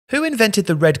Who invented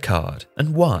the red card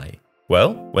and why?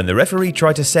 Well, when the referee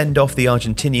tried to send off the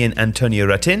Argentinian Antonio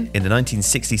Ratin in the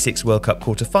 1966 World Cup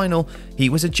quarter-final, he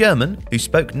was a German who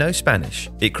spoke no Spanish.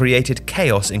 It created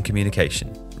chaos in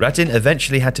communication. Ratin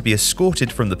eventually had to be escorted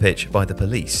from the pitch by the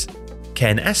police.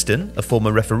 Ken Aston, a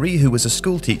former referee who was a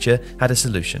schoolteacher, had a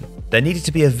solution. There needed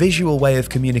to be a visual way of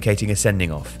communicating a sending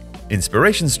off.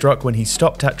 Inspiration struck when he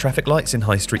stopped at traffic lights in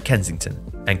High Street, Kensington,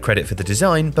 and credit for the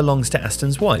design belongs to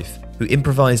Aston's wife, who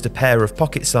improvised a pair of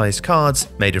pocket-sized cards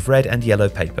made of red and yellow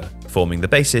paper, forming the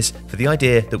basis for the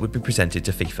idea that would be presented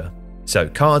to FIFA. So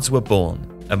cards were born,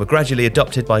 and were gradually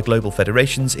adopted by global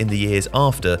federations in the years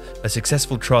after a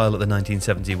successful trial at the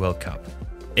 1970 World Cup.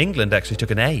 England actually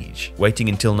took an age, waiting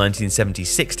until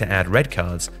 1976 to add red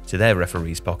cards to their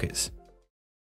referees' pockets.